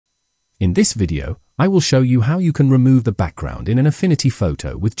In this video, I will show you how you can remove the background in an Affinity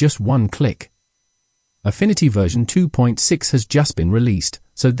photo with just one click. Affinity version 2.6 has just been released,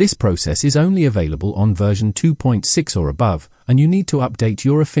 so this process is only available on version 2.6 or above, and you need to update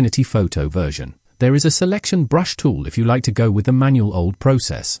your Affinity photo version. There is a selection brush tool if you like to go with the manual old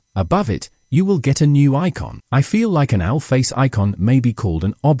process. Above it, you will get a new icon. I feel like an owl face icon may be called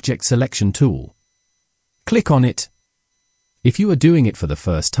an object selection tool. Click on it. If you are doing it for the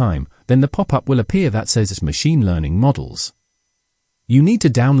first time, then the pop-up will appear that says Machine Learning Models. You need to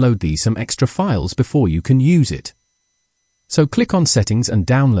download some extra files before you can use it. So click on Settings and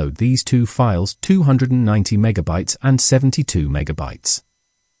download these two files, 290 megabytes and 72 megabytes.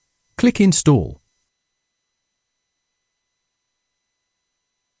 Click Install.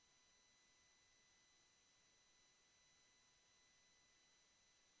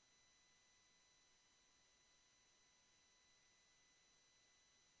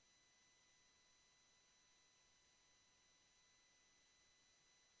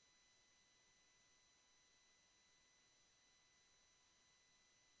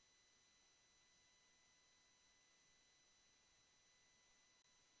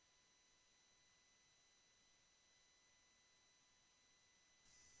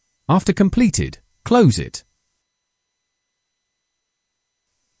 After completed, close it.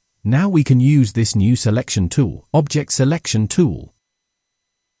 Now we can use this new selection tool, Object Selection Tool.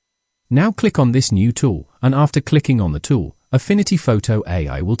 Now click on this new tool, and after clicking on the tool, Affinity Photo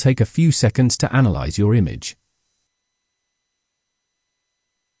AI will take a few seconds to analyze your image.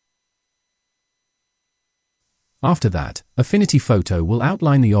 After that, Affinity Photo will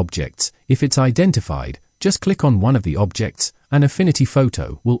outline the objects. If it's identified, just click on one of the objects, and Affinity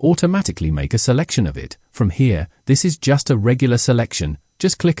Photo will automatically make a selection of it. From here, this is just a regular selection.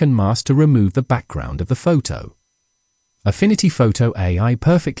 Just click and mask to remove the background of the photo. Affinity Photo AI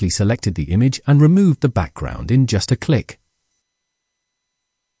perfectly selected the image and removed the background in just a click.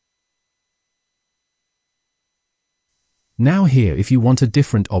 Now here, if you want a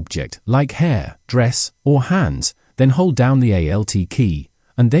different object, like hair, dress, or hands, then hold down the Alt key,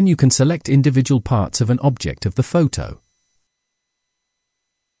 and then you can select individual parts of an object of the photo.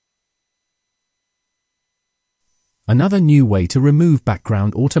 Another new way to remove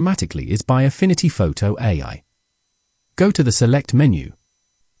background automatically is by Affinity Photo AI. Go to the Select menu.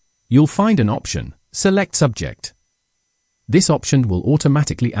 You'll find an option, Select Subject. This option will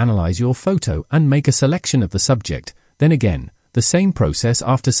automatically analyze your photo and make a selection of the subject. Then again, the same process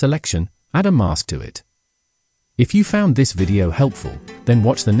after selection, add a mask to it. If you found this video helpful, then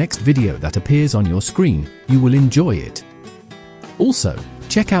watch the next video that appears on your screen. You will enjoy it. Also,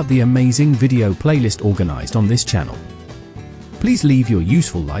 check out the amazing video playlist organized on this channel. Please leave your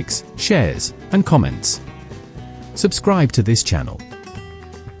useful likes, shares, and comments. Subscribe to this channel.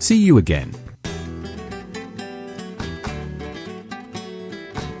 See you again.